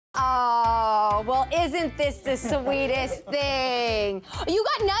Oh, well, isn't this the sweetest thing? You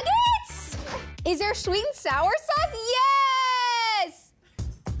got nuggets? Is there sweet and sour sauce? Yes!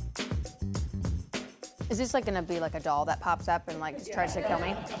 Is this like gonna be like a doll that pops up and like tries to kill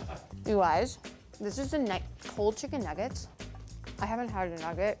me? You guys, this is the cold chicken nuggets. I haven't had a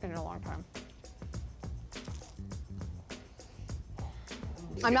nugget in a long time.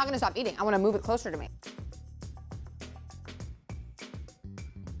 I'm not gonna stop eating. I wanna move it closer to me.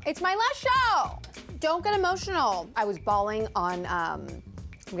 It's my last show. Don't get emotional. I was bawling on,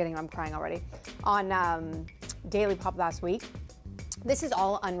 I'm crying already, on Daily Pop last week. This is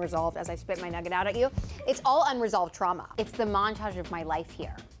all unresolved as I spit my nugget out at you. It's all unresolved trauma. It's the montage of my life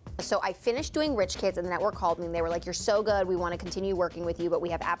here. So I finished doing Rich Kids and the network called me and they were like, you're so good, we want to continue working with you, but we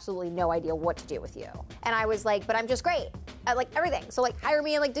have absolutely no idea what to do with you. And I was like, but I'm just great at like everything. So like hire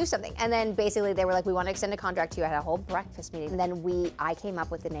me and like do something. And then basically they were like, we want to extend a contract to you. I had a whole breakfast meeting. And then I came up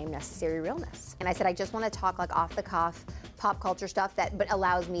with the name Necessary Realness. And I said, I just want to talk like off the cuff, pop culture stuff but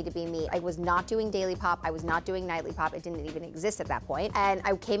allows me to be me. I was not doing daily pop, I was not doing nightly pop, it didn't even exist at that point. And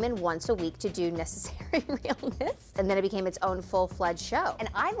I came in once a week to do Necessary Realness. And then it became its own full-fledged show. And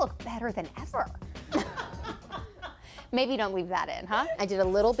I look better than ever. Maybe don't leave that in, huh? I did a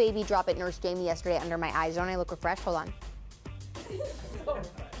little baby drop at Nurse Jamie yesterday under my eyes. Don't I look refreshed? Hold on.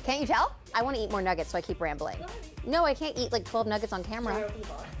 Can't you tell? I want to eat more nuggets, so I keep rambling. No, I can't eat like 12 nuggets on camera.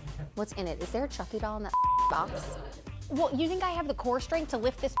 What's in it? Is there a Chucky doll in that box? Well, you think I have the core strength to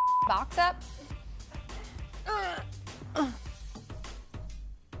lift this box up?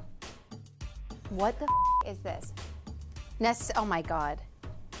 What the is this? Oh my God.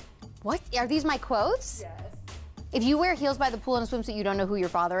 What? Are these my quotes? Yes. If you wear heels by the pool in a swimsuit, you don't know who your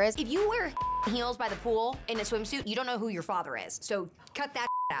father is. If you wear heels by the pool in a swimsuit, you don't know who your father is. So cut that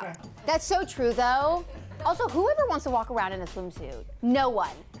out. That's so true though. Also, whoever wants to walk around in a swimsuit? No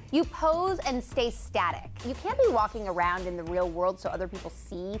one. You pose and stay static. You can't be walking around in the real world so other people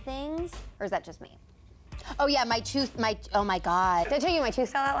see things. Or is that just me? Oh yeah, oh my God. Did I tell you my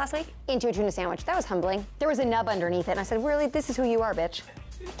tooth fell out last week? Into a tuna sandwich. That was humbling. There was a nub underneath it and I said, really, this is who you are, bitch.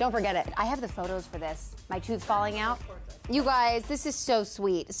 Don't forget it. I have the photos for this. My tooth falling out. You guys, this is so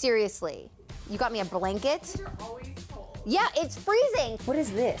sweet. Seriously. You got me a blanket. You're always cold. Yeah, it's freezing. What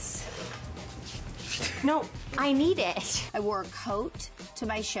is this? No, I need it. I wore a coat to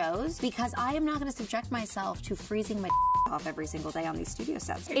my shows because I am not gonna subject myself to freezing my off every single day on these studio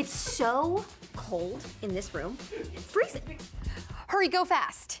sets. It's so cold in this room. Freezing. Hurry, go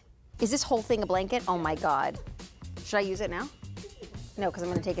fast. Is this whole thing a blanket? Oh my God. Should I use it now? No, because I'm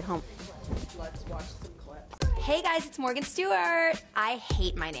gonna take it home. Let's watch some clips. Hey guys, it's Morgan Stewart. I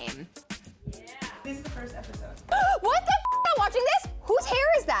hate my name. Yeah. This is the first episode. What the f? I'm watching this? Whose hair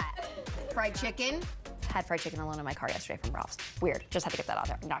is that? Fried chicken. Had fried chicken alone in my car yesterday from Ralph's. Weird, just had to get that out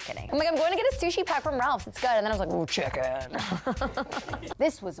there, not kidding. I'm like, I'm going to get a sushi pack from Ralph's, it's good. And then I was like, ooh, chicken.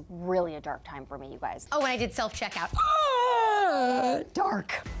 This was really a dark time for me, you guys. Oh, and I did self-checkout.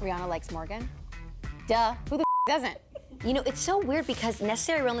 Dark. Rihanna likes Morgan. Duh, who the f doesn't? You know, it's so weird because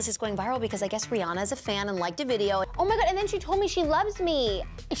Necessary Realness is going viral because I guess Rihanna's a fan and liked a video. Oh my God, and then she told me she loves me.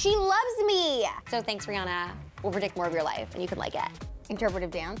 She loves me. So thanks, Rihanna. We'll predict more of your life and you can like it.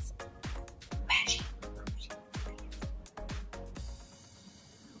 Interpretive dance. Magic.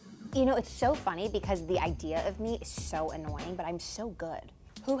 You know, it's so funny because the idea of me is so annoying, but I'm so good.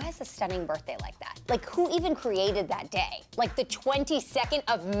 Who has a stunning birthday like that? Like, who even created that day? Like the 22nd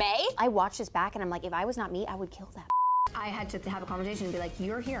of May? I watch this back and I'm like, if I was not me, I would kill that. I had to have a conversation and be like,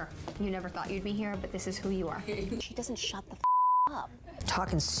 you're here. You never thought you'd be here, but this is who you are. She doesn't shut the up.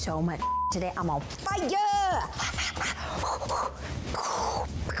 Talking so much today, I'm on fire!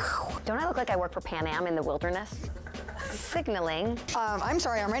 Don't I look like I work for Pan Am in the wilderness? Signaling. I'm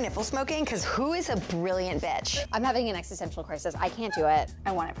sorry, are my nipples smoking? Because who is a brilliant bitch? I'm having an existential crisis. I can't do it.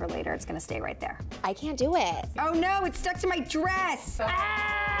 I want it for later. It's gonna stay right there. I can't do it. Oh no, it's stuck to my dress!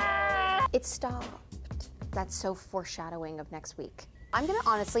 Ah! It stopped. That's so foreshadowing of next week. I'm gonna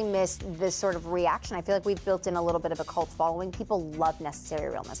honestly miss this sort of reaction. I feel like we've built in a little bit of a cult following. People love Necessary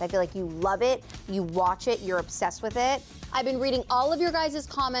Realness. I feel like you love it, you watch it, you're obsessed with it. I've been reading all of your guys'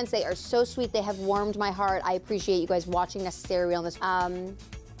 comments. They are so sweet. They have warmed my heart. I appreciate you guys watching Necessary Realness. And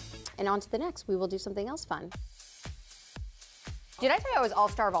on to the next. We will do something else fun. Did I tell you I was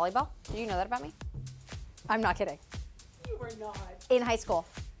all-star volleyball? Did you know that about me? I'm not kidding. You were not. In high school.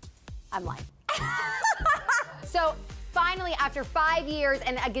 I'm lying. So finally, after 5 years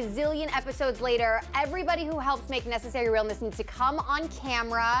and a gazillion episodes later, everybody who helps make Necessary Realness needs to come on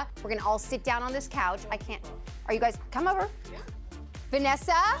camera. We're gonna all sit down on this couch. I can't. Are you guys, come over. Yeah.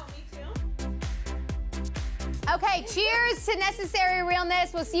 Vanessa. Oh, me too. Okay, cheers to necessary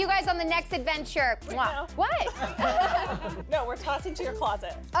realness. We'll see you guys on the next adventure. no. What? No, we're tossing to your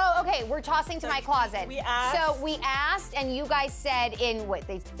closet. Oh, okay, we're tossing to my closet. we asked- So we asked, and you guys said in what?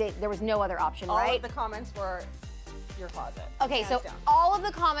 There was no other option, All right? of the comments were your closet. Okay, so Hands down. all of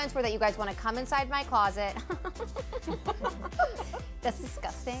the comments were that you guys want to come inside my closet. That's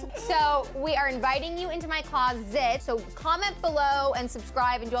disgusting. So we are inviting you into my closet. So comment below and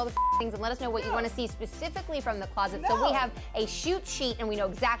subscribe and do all the things and let us know what you want to see specifically from the closet. So we have a shoot sheet and we know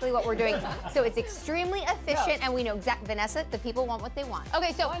exactly what we're doing. So it's extremely efficient and we know exactly. Vanessa, the people want what they want.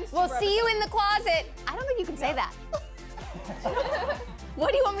 Okay, so we'll see you in the closet. I don't think you can say that.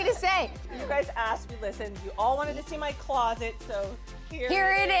 What do you want me to say? You guys asked, we listened. You all wanted to see my closet, so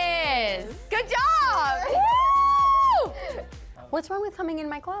Here it is. Good job. Woo! What's wrong with coming in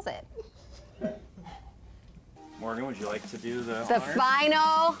my closet? Morgan, would you like to do the The honors?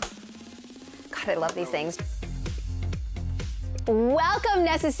 final. God, I love these things. Welcome,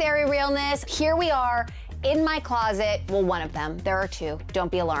 Necessary Realness. Here we are in my closet. Well, one of them. There are two.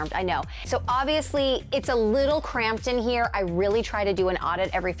 Don't be alarmed. I know. So obviously, it's a little cramped in here. I really try to do an audit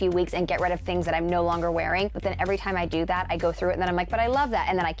every few weeks and get rid of things that I'm no longer wearing. But then every time I do that, I go through it and then I'm like, but I love that.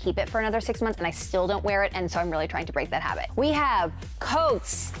 And then I keep it for another 6 months and I still don't wear it. And so I'm really trying to break that habit. We have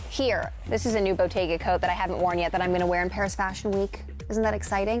coats here. This is a new Bottega coat that I haven't worn yet that I'm gonna wear in Paris Fashion Week. Isn't that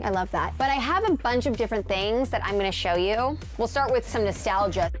exciting? I love that. But I have a bunch of different things that I'm gonna show you. We'll start with some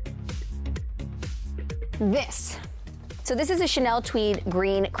nostalgia. This. So this is a Chanel tweed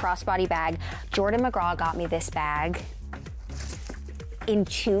green crossbody bag. Jordan McGraw got me this bag in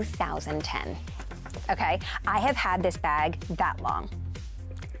 2010. Okay, I have had this bag that long.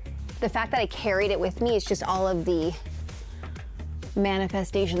 The fact that I carried it with me is just all of the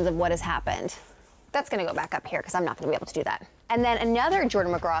manifestations of what has happened. That's gonna go back up here because I'm not gonna be able to do that. And then another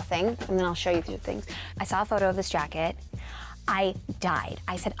Jordan McGraw thing, and then I'll show you two things. I saw a photo of this jacket. I died.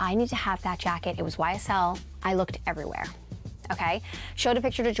 I said, I need to have that jacket. It was YSL. I looked everywhere. Okay? Showed a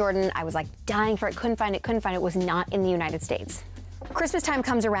picture to Jordan. I was like dying for it. Couldn't find it. It was not in the United States. Christmas time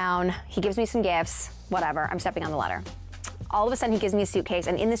comes around. He gives me some gifts. Whatever. I'm stepping on the ladder. All of a sudden, he gives me a suitcase,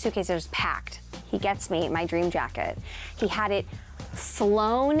 and in the suitcase, there's packed. He gets me my dream jacket. He had it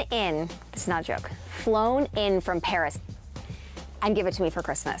flown in. This is not a joke. Flown in from Paris and give it to me for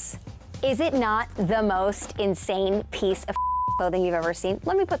Christmas. Is it not the most insane piece of clothing you've ever seen?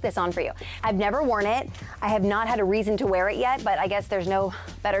 Let me put this on for you. I've never worn it. I have not had a reason to wear it yet, but I guess there's no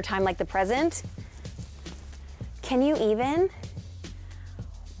better time like the present. Can you even?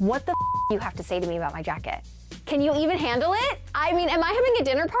 What the you have to say to me about my jacket? Can you even handle it? I mean, am I having a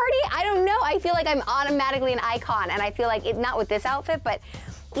dinner party? I don't know. I feel like I'm automatically an icon, and I feel like it, not with this outfit, but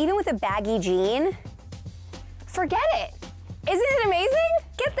even with a baggy jean, forget it. Isn't it amazing?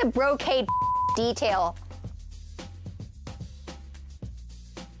 Get the brocade detail.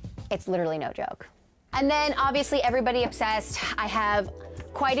 It's literally no joke. And then obviously everybody obsessed. I have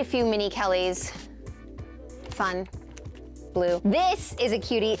quite a few mini Kellys. Fun, blue. This is a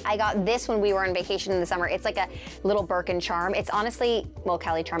cutie. I got this when we were on vacation in the summer. It's like a little Birkin charm. It's honestly, well,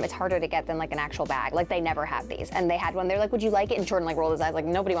 Kelly charm. It's harder to get than like an actual bag. Like they never have these. And they had one. They're like, would you like it? And Jordan like rolled his eyes like,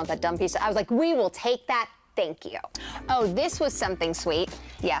 nobody wants that dumb piece. I was like, we will take that. Thank you. Oh, this was something sweet.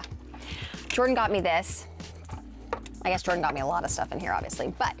 Yeah. Jordan got me this. I guess Jordan got me a lot of stuff in here,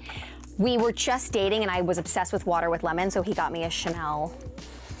 obviously, but we were just dating and I was obsessed with water with lemon, so he got me a Chanel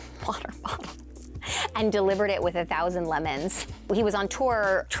water bottle and delivered it with 1,000 lemons. He was on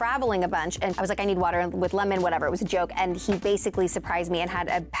tour traveling a bunch and I was like, I need water with lemon, whatever, it was a joke. And he basically surprised me and had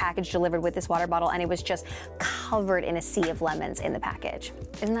a package delivered with this water bottle and it was just covered in a sea of lemons in the package.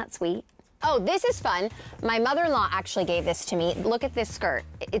 Isn't that sweet? Oh, this is fun. My mother-in-law actually gave this to me. Look at this skirt.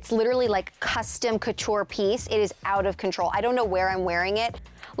 It's literally like custom couture piece. It is out of control. I don't know where I'm wearing it.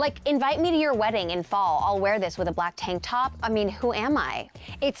 Like, invite me to your wedding in fall. I'll wear this with a black tank top. I mean, who am I?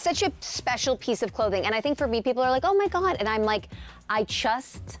 It's such a special piece of clothing. And I think for me, people are like, oh my God. And I'm like, I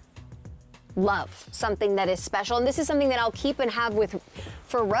just love something that is special. And this is something that I'll keep and have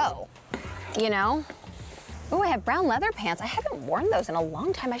for Row, you know? Oh, I have brown leather pants. I haven't worn those in a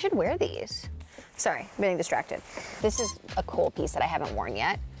long time. I should wear these. Sorry, I'm getting distracted. This is a cool piece that I haven't worn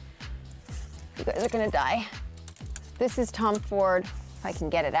yet. You guys are gonna die. This is Tom Ford, if I can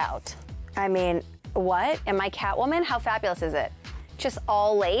get it out. I mean, what? Am I Catwoman? How fabulous is it? Just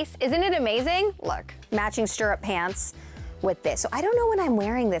all lace. Isn't it amazing? Look, matching stirrup pants with this. So I don't know when I'm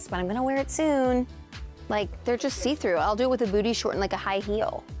wearing this, but I'm gonna wear it soon. Like, they're just see-through. I'll do it with a booty short and like a high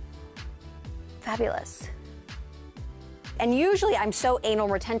heel. Fabulous. And usually I'm so anal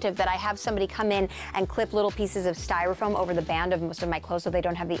retentive that I have somebody come in and clip little pieces of styrofoam over the band of most of my clothes so they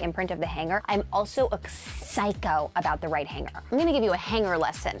don't have the imprint of the hanger. I'm also a psycho about the right hanger. I'm gonna give you a hanger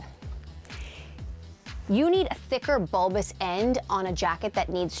lesson. You need a thicker bulbous end on a jacket that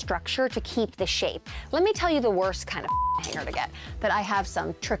needs structure to keep the shape. Let me tell you the worst kind of hanger to get, that I have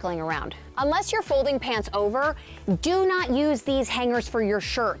some trickling around. Unless you're folding pants over, do not use these hangers for your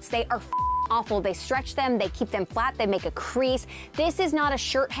shirts. They are awful. They stretch them, they keep them flat, they make a crease. This is not a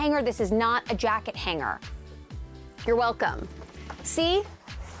shirt hanger, this is not a jacket hanger. You're welcome. See?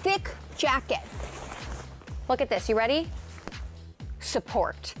 Thick jacket. Look at this, you ready?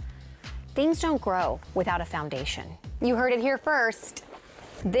 Support. Things don't grow without a foundation. You heard it here first.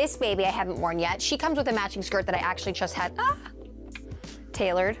 This baby I haven't worn yet. She comes with a matching skirt that I actually just had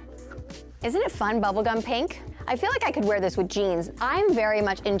tailored. Isn't it fun, bubblegum pink? I feel like I could wear this with jeans. I'm very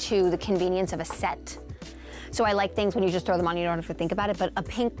much into the convenience of a set. So I like things when you just throw them on, you don't have to think about it, but a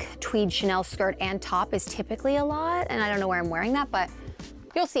pink tweed Chanel skirt and top is typically a lot, and I don't know where I'm wearing that, but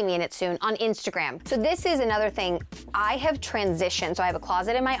you'll see me in it soon on Instagram. So this is another thing. I have transitioned. So I have a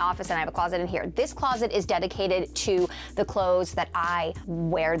closet in my office and I have a closet in here. This closet is dedicated to the clothes that I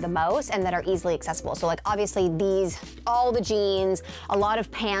wear the most and that are easily accessible. So like obviously these, all the jeans, a lot of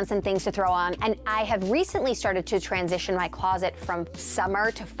pants and things to throw on. And I have recently started to transition my closet from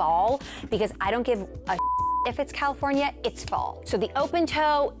summer to fall because I don't give a if it's California, it's fall. So the open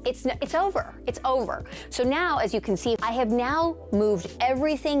toe, it's over, it's over. So now, as you can see, I have now moved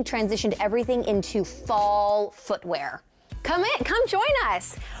everything, transitioned everything into fall footwear. Come in, come join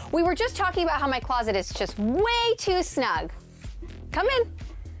us. We were just talking about how my closet is just way too snug. Come in.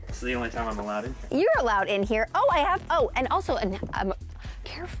 This is the only time I'm allowed in here. You're allowed in here. And also,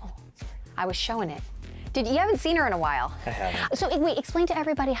 careful. I was showing it. You haven't seen her in a while. I haven't. So wait, explain to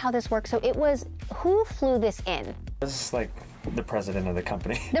everybody how this works. So it was, who flew this in? This is like the president of the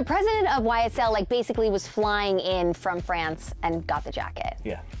company. The president of YSL like basically was flying in from France and got the jacket.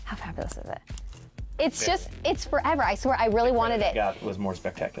 Yeah. How fabulous is it? It's just, it's forever. I swear, I really wanted it. Got was more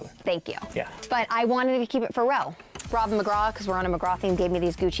spectacular. Thank you. Yeah. But I wanted to keep it for Ro. Rob McGraw, because we're on a McGraw theme, gave me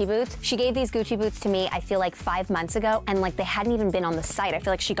these Gucci boots. She gave these Gucci boots to me, I feel like 5 months ago, and like they hadn't even been on the site. I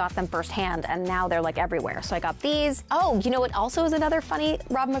feel like she got them firsthand, and now they're like everywhere. So I got these. Oh, you know what also is another funny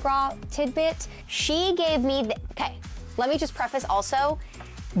Rob McGraw tidbit? She gave me, okay, let me just preface also,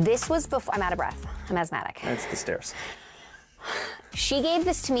 this was before, I'm out of breath, I'm asthmatic. That's the stairs. She gave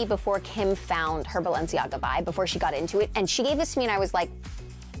this to me before Kim found her Balenciaga vibe, before she got into it, and she gave this to me and I was like,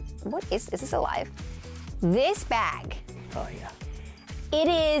 what is this alive? This bag. Oh yeah. It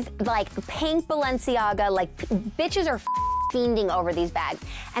is like pink Balenciaga, like bitches are fiending over these bags.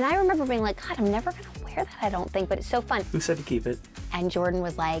 And I remember being like, God, I'm never gonna wear that, I don't think, but it's so fun. Who said to keep it? And Jordan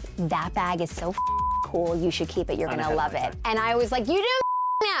was like, that bag is so cool, you should keep it, you're gonna love it. And I was like, you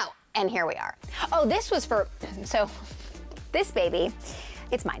do know. And here we are. Oh, this was for, so this baby,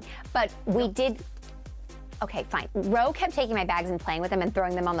 it's mine. But we did, okay, fine. Ro kept taking my bags and playing with them and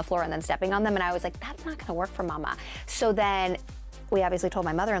throwing them on the floor and then stepping on them. And I was like, that's not gonna work for Mama. So then we obviously told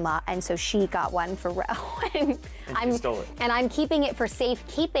my mother-in-law, and so she got one for Ro. and she stole it. And I'm keeping it for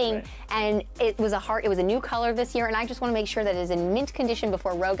safekeeping. Right. And it was a new color this year, and I just wanna make sure that it is in mint condition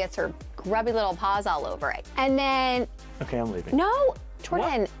before Ro gets her grubby little paws all over it. And then, Okay, I'm leaving. no,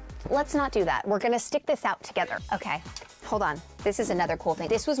 Jordan, let's not do that. We're gonna stick this out together. Okay, hold on. This is another cool thing.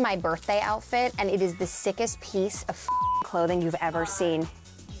 This was my birthday outfit, and it is the sickest piece of clothing you've ever seen.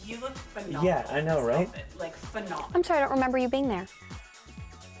 You look phenomenal. Yeah, I know, right? Like phenomenal. I'm sorry, I don't remember you being there.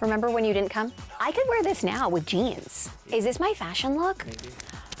 Remember when you didn't come? I could wear this now with jeans. Is this my fashion look? Maybe.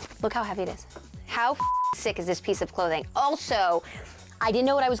 Look how heavy it is. How sick is this piece of clothing? Also, I didn't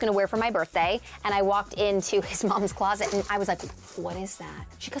know what I was gonna wear for my birthday, and I walked into his mom's closet, and I was like, what is that?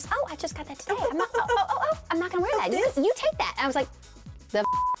 She goes, oh, I just got that today. I'm not, I'm not gonna wear that. You take that. And I was like,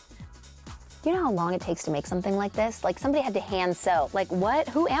 you know how long it takes to make something like this? Like somebody had to hand sew. Like what?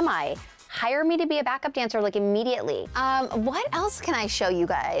 Who am I? Hire me to be a backup dancer like immediately. What else can I show you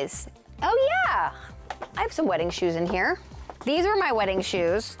guys? Oh yeah, I have some wedding shoes in here. These are my wedding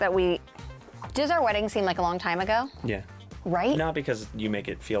shoes that does our wedding seem like a long time ago? Yeah. Right? Not because you make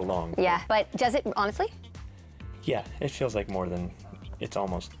it feel long. Yeah, but does it, honestly? Yeah, it feels like more than,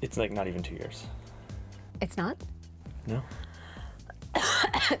 it's like not even 2 years. It's not? No.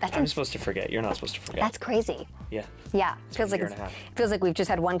 I'm supposed to forget. You're not supposed to forget. That's crazy. Yeah. Yeah, a year and a half. feels like we've just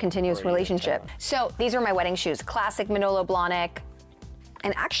had one continuous Or a year and a relationship. half. So these are my wedding shoes. Classic Manolo Blahnik,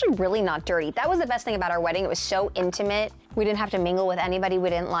 and actually really not dirty. That was the best thing about our wedding. It was so intimate. We didn't have to mingle with anybody we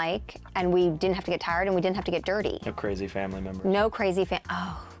didn't like, and we didn't have to get tired, and we didn't have to get dirty. No crazy family members. No crazy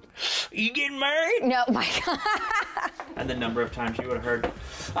You getting married? No, my God. And the number of times you would have heard,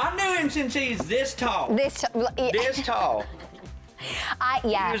 I knew him since he's this tall. This tall.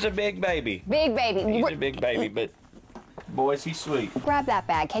 Yeah. He was a big baby. Big baby. He's a big baby, but boys, he's sweet. Grab that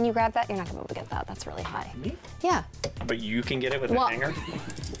bag. Can you grab that? You're not gonna be able to get that. That's really high. Me? Yeah. But you can get it with a hanger?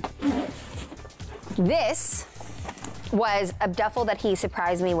 This was a duffel that he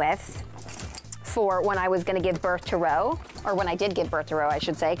surprised me with for when I was going to give birth to Ro, or when I did give birth to Ro, I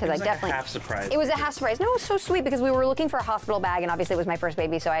should say, because I definitely. A half surprise. It was a half surprise. No, it was so sweet because we were looking for a hospital bag, and obviously it was my first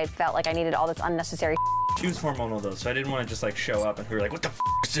baby, so I felt like I needed all this unnecessary. She was hormonal though, so I didn't want to just like show up and we were like, what the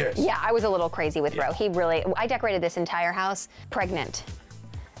is this? Yeah, I was a little crazy with Ro. I decorated this entire house pregnant,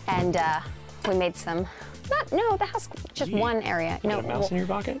 and we made some. The house, just one area. You got a mouse in your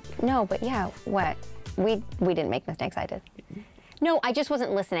pocket? No, but yeah, what? We didn't make mistakes, I did. No, I just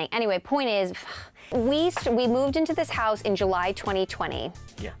wasn't listening. Anyway, point is, we moved into this house in July 2020.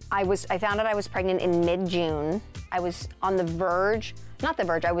 Yeah. I found out I was pregnant in mid-June. I was on the verge, not the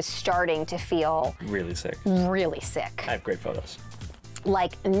verge, I was starting to feel really sick. Really sick. I have great photos.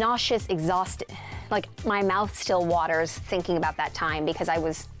 Like nauseous, exhausted. Like my mouth still waters thinking about that time because I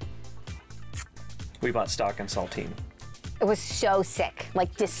was. We bought stock and saltine. It was so sick. Like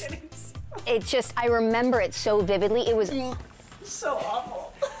it just, I remember it so vividly. It was so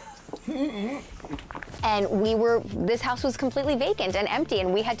awful. And this house was completely vacant and empty,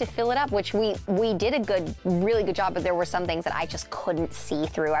 and we had to fill it up, which we did a really good job, but there were some things that I just couldn't see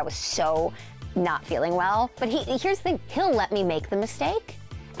through. I was so not feeling well. But here's the thing, he'll let me make the mistake.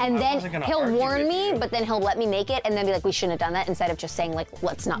 And then he'll warn me, but then he'll let me make it and then be like, we shouldn't have done that, instead of just saying like,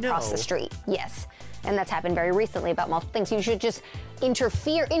 let's not cross the street. Yes. And that's happened very recently about multiple things. You should just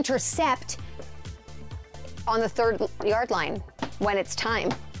intercept on the 3rd yard line when it's time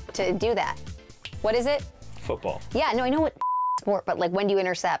to do that. What is it? Football. Yeah, no, I know what sport, but like when do you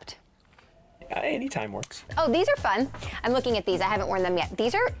intercept? Anytime works. Oh, these are fun. I'm looking at these. I haven't worn them yet.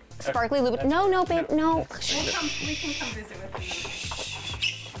 These are sparkly lubricant. No, babe, no. We can come visit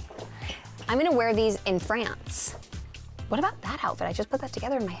with you. I'm gonna wear these in France. What about that outfit? I just put that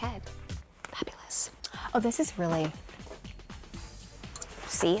together in my head. Fabulous. Oh, this is really.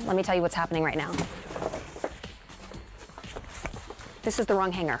 See, let me tell you what's happening right now. This is the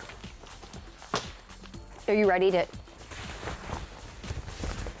wrong hanger. Are you ready to?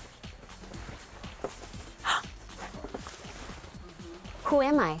 Who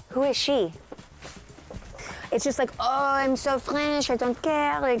am I? Who is she? It's just like, oh, I'm so French, I don't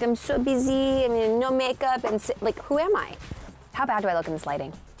care, like I'm so busy, I mean, no makeup, and like, who am I? How bad do I look in this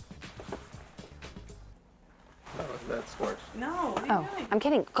lighting? Oh, that's worse. No, what are you doing? I'm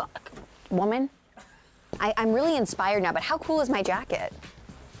kidding. Woman, I'm really inspired now, but how cool is my jacket?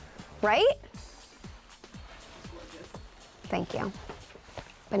 Right? Thank you.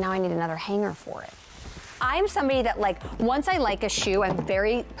 But now I need another hanger for it. I'm somebody that like, once I like a shoe, I'm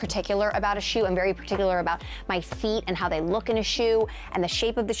very particular about a shoe. I'm very particular about my feet and how they look in a shoe and the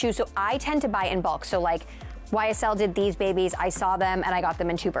shape of the shoe. So I tend to buy in bulk. So like YSL did these babies, I saw them and I got them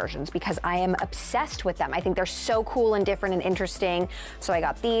in 2 versions because I am obsessed with them. I think they're so cool and different and interesting. So I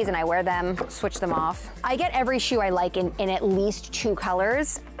got these and I wear them, switch them off. I get every shoe I like in at least 2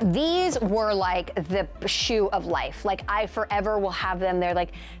 colors. These were like the shoe of life. Like I forever will have them. They're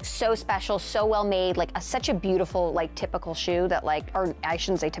like so special, so well made, like such a beautiful, like typical shoe that like, or I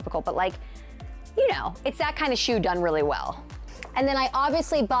shouldn't say typical, but like, you know, it's that kind of shoe done really well. And then I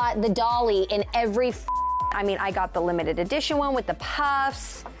obviously bought the dolly in every I got the limited edition one with the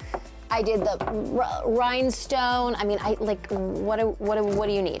puffs. I did the rhinestone. I mean, what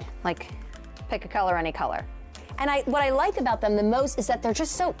do you need? Like, pick a color, any color. And what I like about them the most is that they're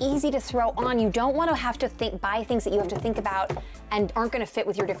just so easy to throw on. You don't want to have to buy things that you have to think about and aren't going to fit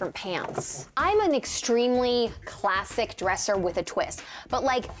with your different pants. I'm an extremely classic dresser with a twist, but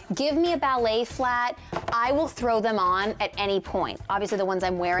like, give me a ballet flat, I will throw them on at any point. Obviously the ones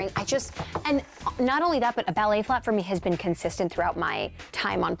I'm wearing, and not only that, but a ballet flat for me has been consistent throughout my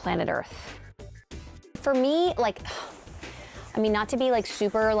time on planet Earth. For me, like, I mean, not to be like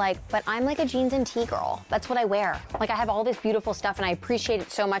super like, but I'm like a jeans and tee girl. That's what I wear. Like I have all this beautiful stuff and I appreciate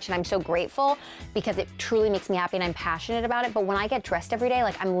it so much and I'm so grateful because it truly makes me happy and I'm passionate about it. But when I get dressed every day,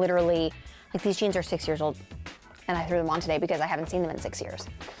 like I'm literally, like these jeans are 6 years old and I threw them on today because I haven't seen them in 6 years.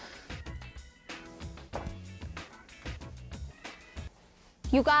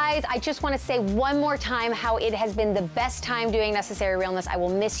 You guys, I just want to say one more time how it has been the best time doing Necessary Realness. I will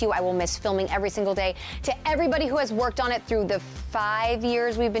miss you. I will miss filming every single day. To everybody who has worked on it through the 5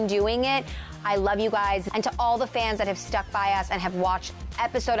 years we've been doing it, I love you guys. And to all the fans that have stuck by us and have watched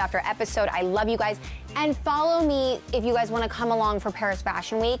episode after episode, I love you guys. And follow me if you guys want to come along for Paris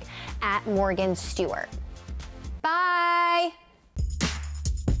Fashion Week at Morgan Stewart. Bye.